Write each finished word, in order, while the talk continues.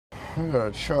I got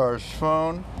a charged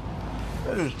phone.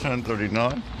 It is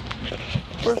 10:39.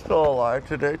 We're still alive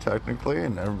today, technically,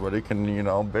 and everybody can,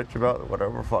 bitch about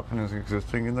whatever fucking is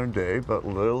existing in their day. But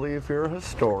literally, if you're a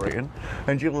historian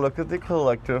and you look at the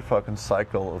collective fucking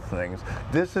cycle of things,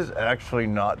 this is actually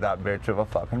not that bitch of a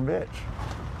fucking bitch.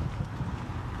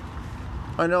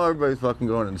 I know everybody's fucking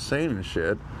going insane and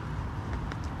shit.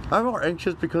 I'm more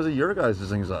anxious because of your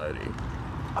guys' anxiety.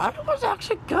 I was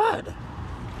actually good.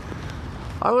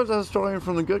 I was a historian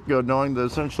from the get-go, knowing that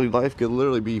essentially life could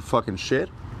literally be fucking shit,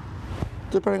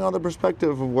 depending on the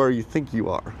perspective of where you think you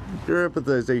are. Your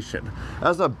empathization.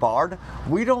 As a bard,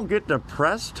 we don't get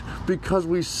depressed because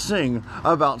we sing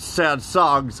about sad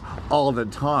songs all the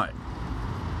time.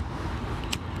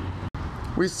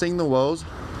 We sing the woes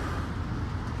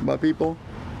about people.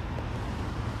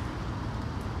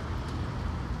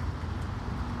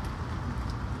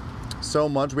 So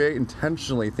much we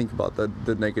intentionally think about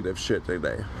the negative shit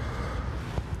today.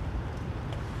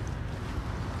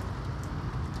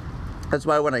 That's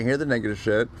why when I hear the negative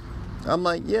shit, I'm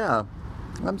like, yeah,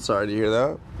 I'm sorry to hear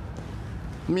that.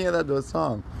 Let me add that to a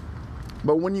song.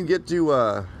 But when you get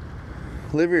to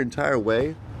live your entire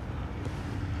way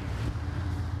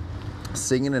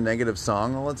singing a negative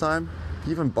song all the time,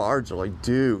 even bards are like,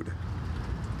 dude,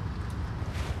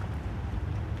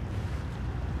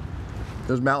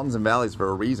 there's mountains and valleys for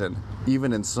a reason,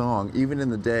 even in song, even in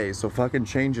the day. So fucking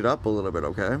change it up a little bit,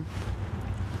 okay?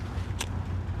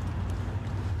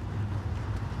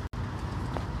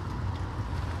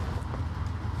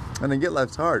 And then get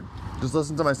life's hard. Just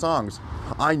listen to my songs.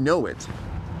 I know it.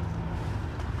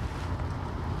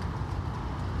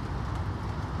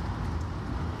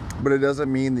 But it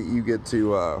doesn't mean that you get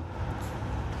to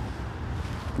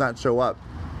not show up.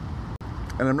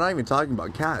 And I'm not even talking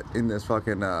about Kat in this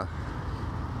fucking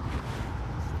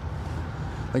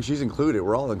like, she's included.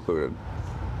 We're all included.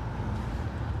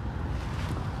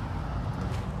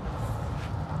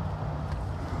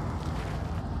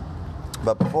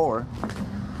 But before,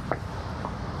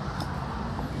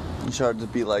 you started to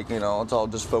be like, it's all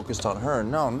just focused on her.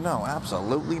 No,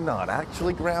 absolutely not.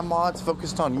 Actually, Grandma, it's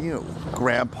focused on you.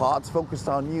 Grandpa, it's focused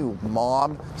on you.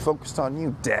 Mom, it's focused on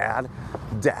you.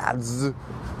 Dads,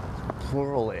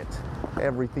 plural it.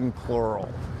 Everything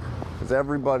plural. Because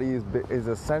everybody is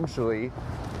essentially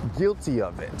guilty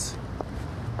of it.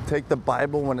 Take the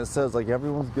Bible when it says like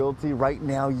everyone's guilty right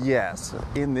now, yes.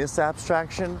 In this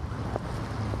abstraction,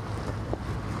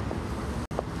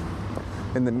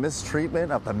 in the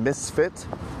mistreatment of the misfit,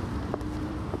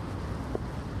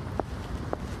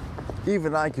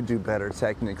 even I could do better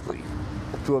technically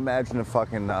to imagine a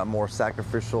fucking more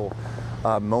sacrificial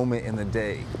moment in the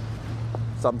day.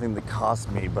 Something that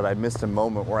cost me, but I missed a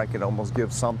moment where I could almost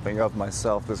give something of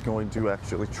myself that's going to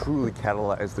actually truly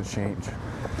catalyze the change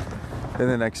in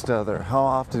the next other.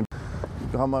 How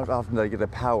much often did I get a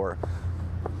power?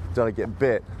 Did I get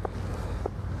bit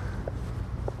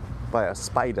by a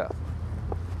spider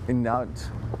and not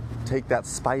take that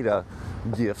spider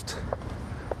gift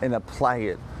and apply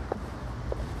it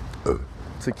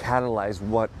to catalyze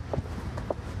what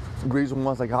the reason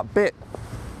was I got bit?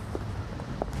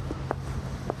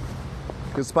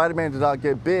 Because Spider-Man did not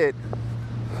get bit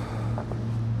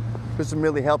just to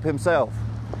merely help himself.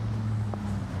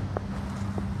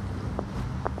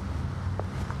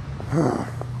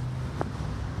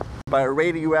 By a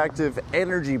radioactive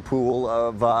energy pool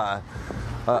of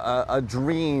a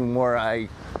dream where I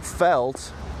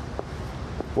felt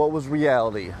what was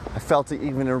reality. I felt it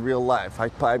even in real life. I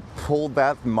pulled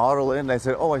that model in and I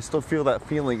said, oh, I still feel that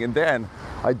feeling. And then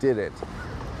I did it.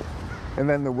 And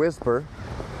then the whisper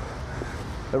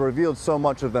that revealed so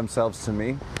much of themselves to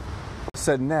me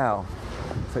said, now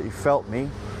that you felt me,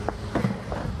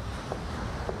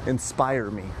 inspire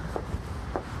me.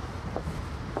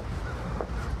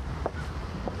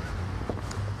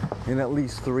 In at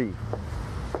least 3.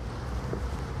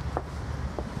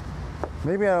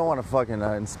 Maybe I don't want to fucking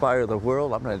inspire the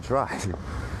world. I'm going to try.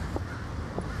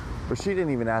 But she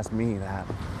didn't even ask me that.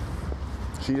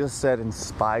 She just said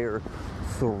inspire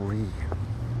 3.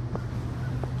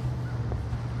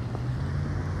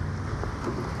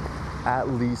 At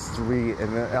least 3.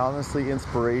 And honestly,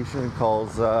 inspiration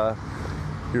calls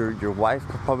your wife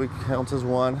probably counts as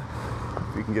one.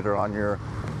 If you can get her on your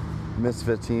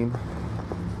misfit team.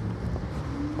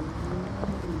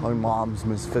 My mom's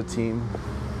misfit team.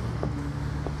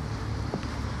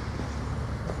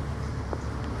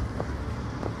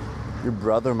 Your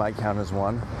brother might count as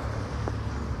one.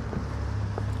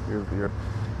 Your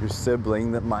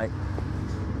sibling that might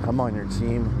come on your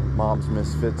team, mom's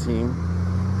misfit team.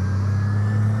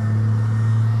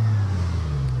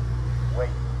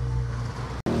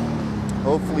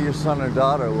 Hopefully your son or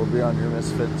daughter will be on your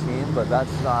Misfit team, but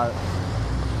that's not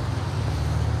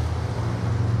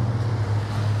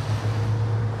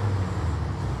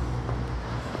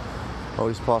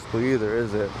always possible either,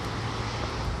 is it?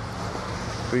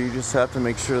 But you just have to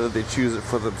make sure that they choose it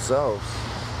for themselves.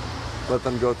 Let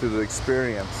them go through the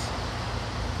experience.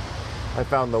 I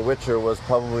found The Witcher was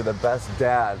probably the best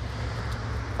dad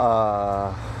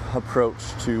approach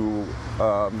to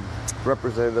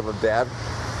representative of dad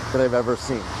that I've ever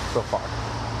seen so far.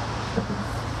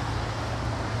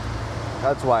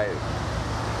 That's why it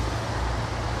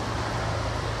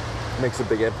makes a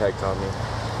big impact on me.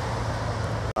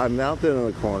 I'm out there in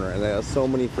the corner and there are so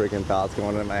many freaking thoughts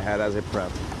going in my head as I prep.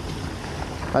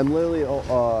 I'm literally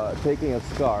taking a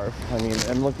scarf. I mean,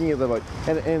 I'm looking at the like,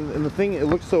 and the thing, it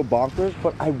looks so bonkers,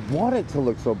 but I want it to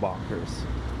look so bonkers.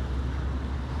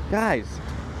 Guys,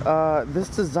 this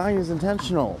design is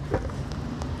intentional.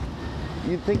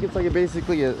 You'd think it's like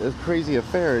basically a crazy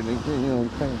affair, and you know,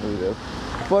 technically it is.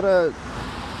 But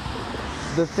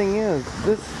the thing is,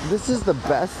 this is the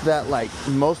best that like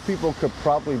most people could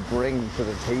probably bring to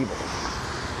the table.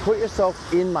 Put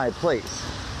yourself in my place.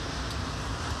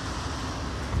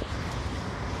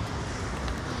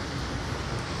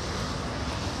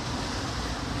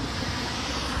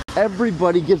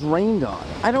 Everybody gets rained on.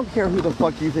 I don't care who the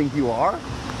fuck you think you are.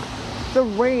 The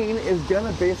rain is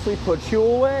gonna basically put you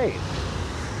away.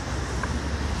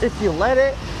 If you let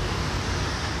it,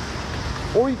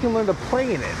 or you can learn to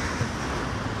play in it.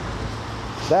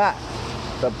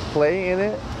 The play in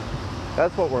it,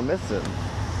 that's what we're missing.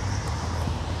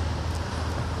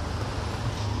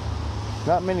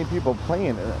 Not many people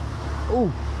playing in it.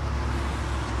 Ooh.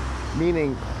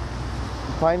 Meaning,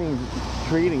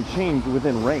 creating change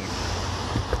within rain.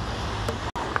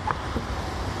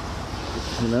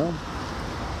 You know?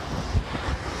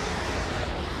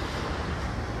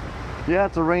 Yeah,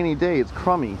 it's a rainy day, it's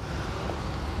crummy.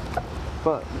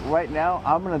 But right now,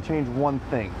 I'm gonna change one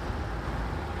thing.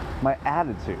 My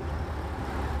attitude.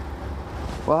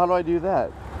 Well, how do I do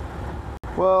that?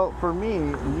 Well, for me,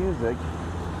 music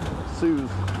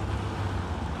soothes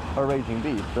a raging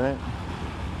beast, right?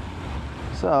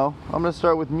 So, I'm gonna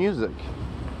start with music.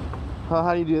 Well,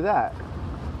 how do you do that?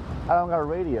 I don't got a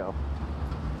radio.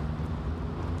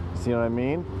 See what I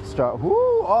mean?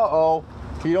 Uh-oh.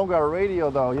 You don't got a radio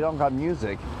though, you don't got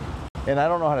music. And I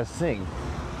don't know how to sing.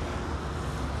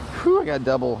 Whew, I got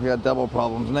double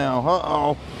problems now.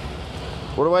 Uh-oh.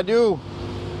 What do I do?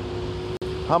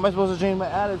 How am I supposed to change my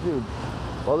attitude?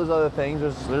 Well, there's other things.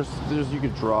 There's you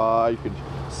could draw, you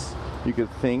could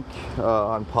think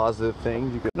on positive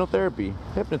things. You could hypnotherapy,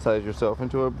 hypnotize yourself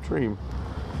into a dream.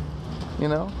 You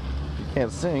know, you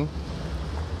can't sing.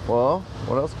 Well,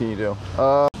 what else can you do?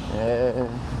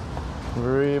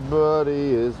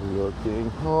 Everybody is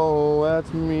looking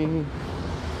at me.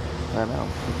 I know.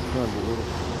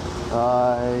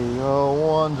 I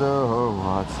wonder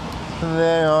what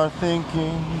they are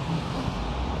thinking.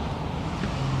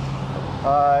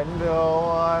 I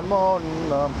know I'm on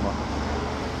the mark,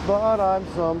 but I'm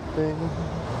something.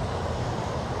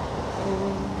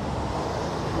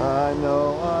 I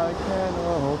know I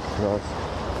cannot trust.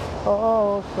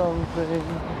 Oh, something.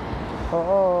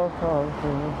 Oh,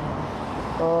 something.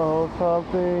 Oh,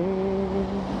 something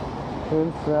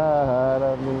inside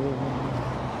of me.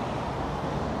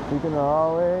 You can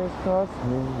always trust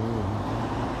me.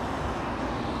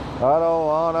 I don't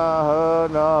wanna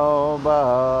hurt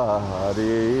nobody.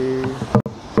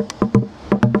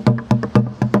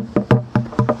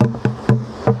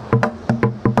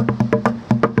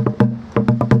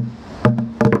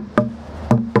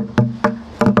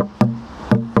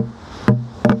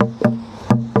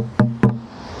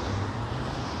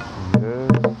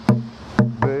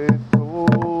 They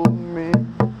told me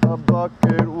a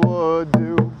bucket would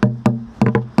do.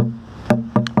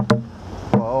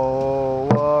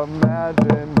 Oh,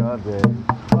 imagine a day,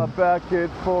 a bucket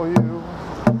for you.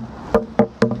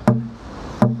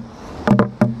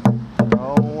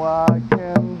 Oh, I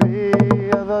can be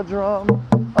the drum,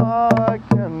 I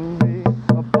can be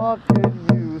a bucket,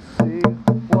 you see.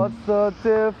 What's the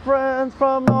difference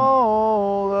from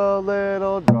all the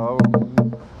little drum?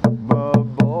 But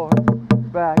boy,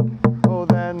 back, oh,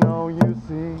 then no, you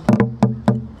see.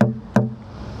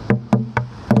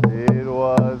 It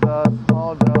was a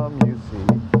small drum, you see.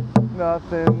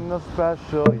 Nothing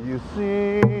special, you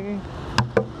see.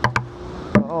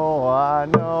 Oh, I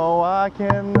know I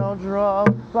can no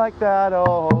drum like that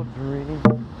old dream.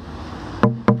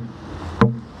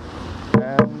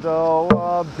 And oh,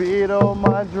 a beat on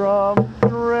my drum,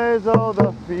 raise all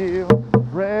the field,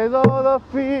 raise all the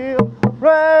field,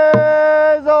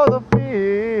 raise all the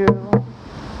field.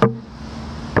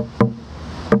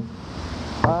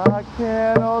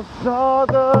 just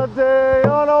another day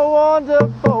on a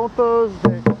wonderful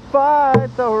Thursday. Fight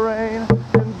the rain,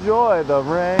 enjoy the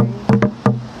rain,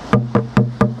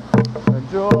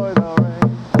 enjoy the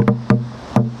rain.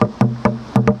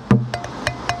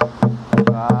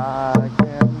 I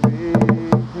can be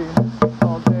here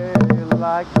all day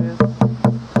like this.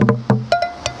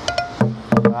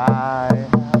 I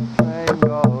have trained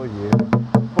all year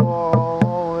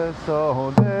for this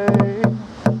whole day.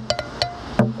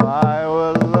 I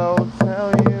will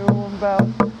tell you about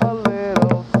a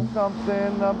little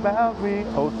something about me.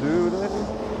 Oh, today.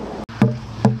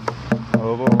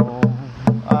 Oh,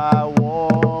 I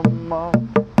warm up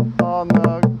on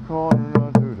the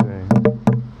corner today.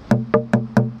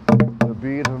 The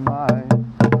beat of my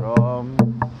drum.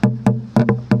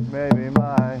 Maybe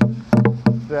my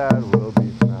dad will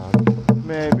be proud.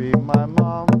 Maybe my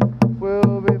mom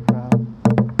will be proud.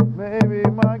 Maybe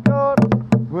my God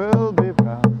will be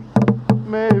proud.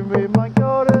 Maybe my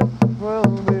goddess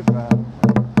will be proud.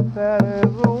 That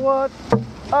is what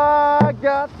I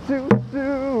got to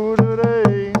do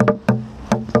today.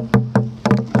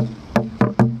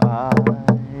 I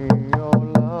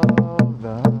love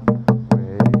the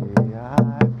way I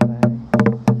play.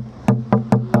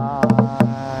 I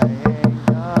ain't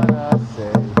gonna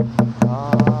say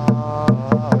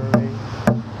sorry.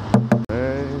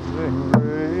 Amazing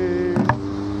grace,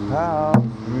 how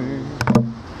sweet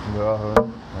the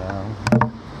sound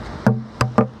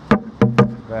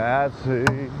that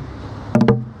sings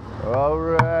a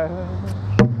wretch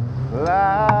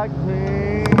like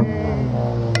me.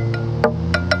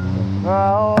 I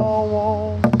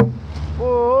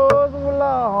was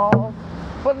lost,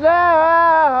 but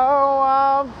now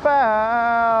I'm found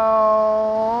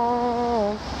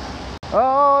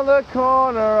on the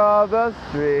corner of the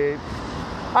street.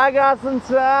 I got some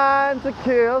time to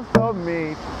kill some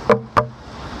meat.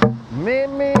 Meet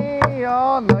me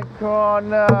on the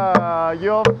corner,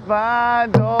 you'll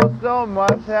find oh so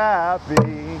much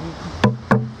happy.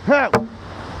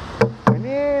 We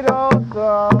need oh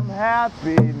some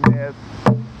happiness.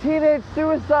 Teenage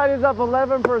suicide is up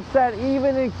 11%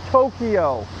 even in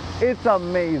Tokyo. It's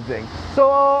amazing. So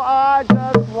I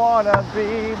just wanna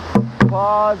be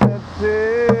positivity.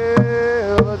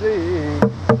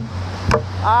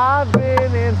 I've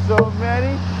been in so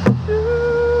many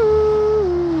shoes,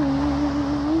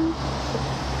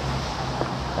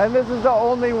 and this is the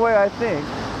only way I think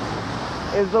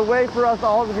is the way for us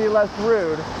all to be less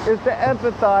rude is to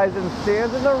empathize and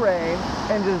stand in the rain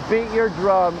and just beat your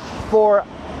drum for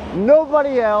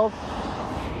nobody else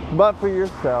but for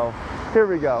yourself. Here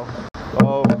we go.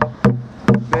 Oh,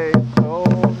 they told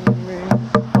me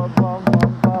bum, bum,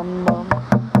 bum, bum.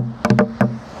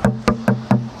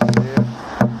 If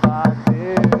I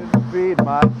did beat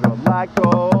my drum like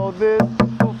all this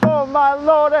before my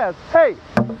Lordess. Hey,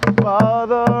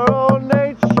 Mother old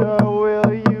nature,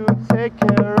 will you take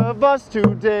care of us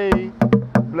today?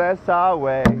 Bless our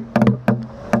way.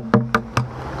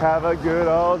 Have a good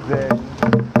old day.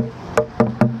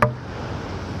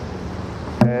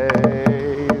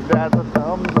 Hey, that's a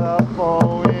thumbs up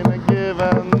for in a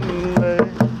given day.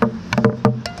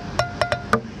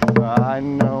 I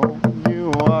know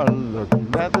you are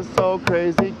looking at this so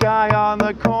crazy guy on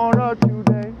the corner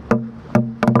today.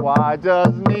 Why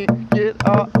doesn't he get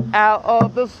out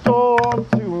of the storm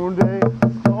today?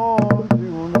 Storm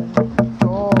today,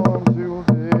 storm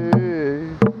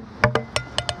today.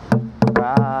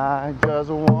 I just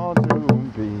want to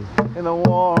be in the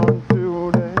warm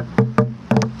today.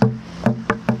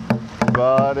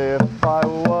 But if I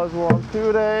was warm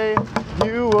today,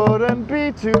 you wouldn't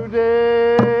be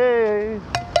today.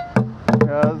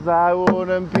 'Cause I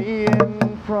wouldn't be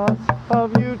in front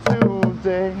of you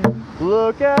today.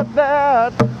 Look at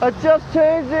that, I just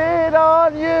changed it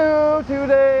on you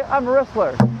today. I'm a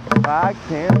wrestler. I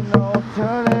can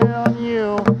turn it on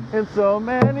you in so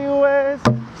many ways.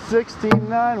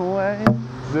 69 ways,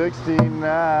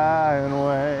 69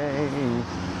 ways.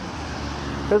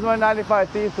 Here's my 95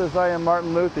 thesis. I am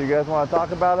Martin Luther. You guys want to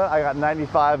talk about it? I got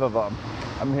 95 of them.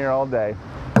 I'm here all day.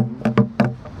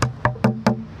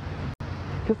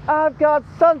 'Cause I've got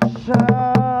sunshine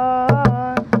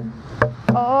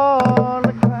on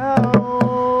a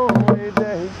cloudy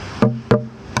day.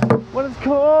 When it's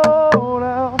cold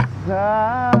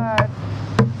outside,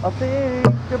 I think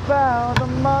about the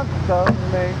month of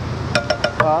May.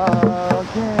 Oh,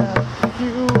 can't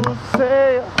you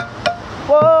say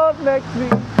what makes me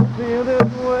feel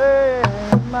this way?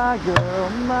 My girl,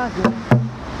 my girl.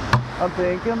 I'm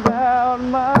thinking about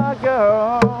my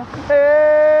girl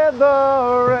in the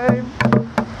rain.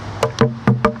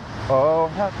 Oh,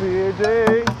 happy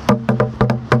day.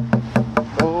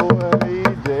 Oh,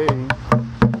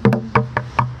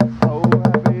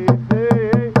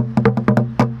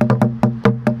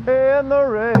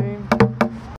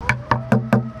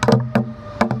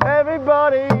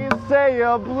 say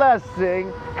a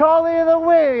blessing, calling the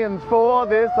winds for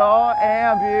this all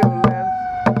ambulance.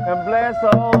 And bless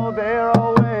all their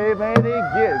way, may they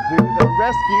get to the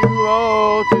rescue.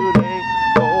 Oh, today,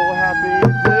 oh, happy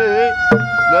day,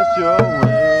 bless your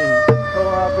way. Oh,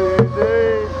 happy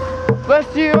day,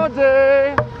 bless your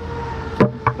day.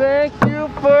 Thank you,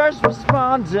 first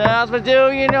responders, for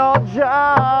doing your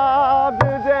job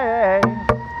today.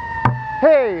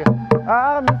 Hey,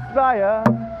 I'm inspired,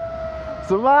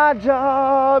 so my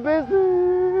job is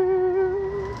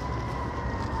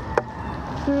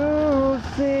to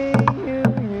sing you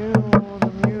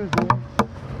the music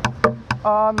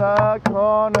on the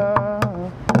corner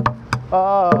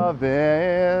of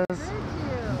this.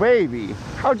 Baby,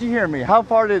 how'd you hear me? How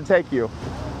far did it take you?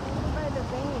 By the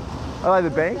bank. Oh, by the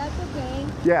bank? That's the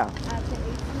bank. Yeah. At the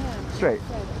ATM. Straight.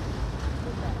 And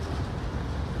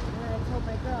I told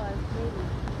my girl, I was baby,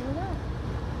 hear that?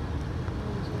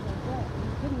 And she was like, what? And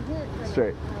you couldn't hear it for me.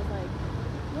 Straight. And I was like,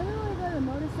 you know, I go to the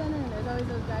motor center and there's always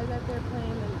those guys out there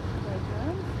playing like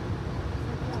drums. I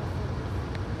was like, yeah,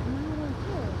 and I don't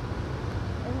hear it.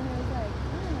 And then I was like,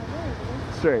 oh, there it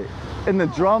is. Straight. And the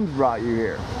drums brought you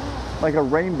here. Yeah. Like a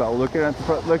rainbow, looking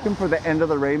for the end of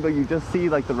the rainbow. You just see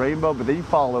like the rainbow, but then you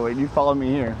follow it. You follow me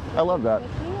here. I love that. The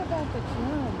thing about the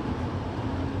drum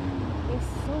is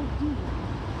so deep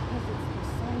because it's the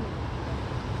song.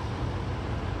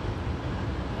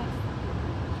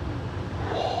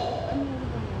 I'm Native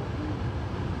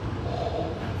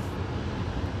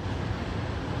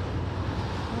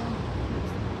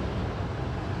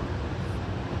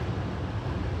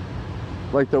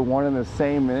Like the one and the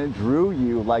same, and it drew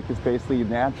you like it's basically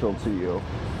natural to you.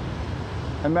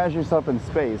 Imagine yourself in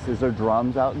space. Is there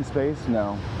drums out in space?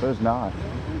 No, there's not.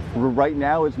 Right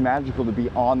now, it's magical to be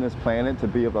on this planet, to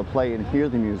be able to play and hear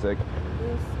the music.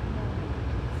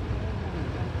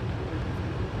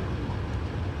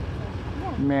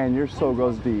 Man, your soul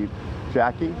goes deep.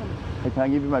 Jackie, hey, can I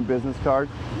give you my business card,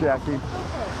 Jackie?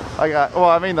 Well,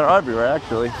 I mean, they're everywhere,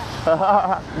 actually. This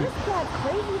guy's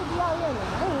crazy to be out here in the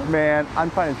rain. Man,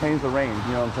 I'm trying to change the rain.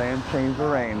 You know what I'm saying? Change the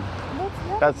rain.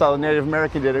 That's That's how the Native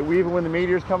American did it. We, even when the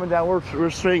meteor's coming down, we're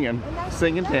singing,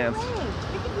 singing, that's dance. rain.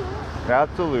 You can do it.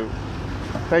 Absolute.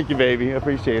 Thank you, baby. I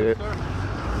appreciate it.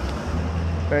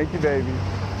 Thank you, baby.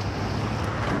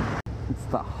 It's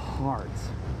the heart.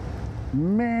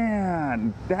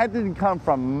 Man, that didn't come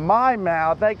from my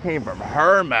mouth. That came from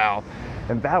her mouth.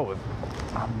 And that was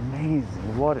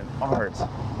amazing. What an art.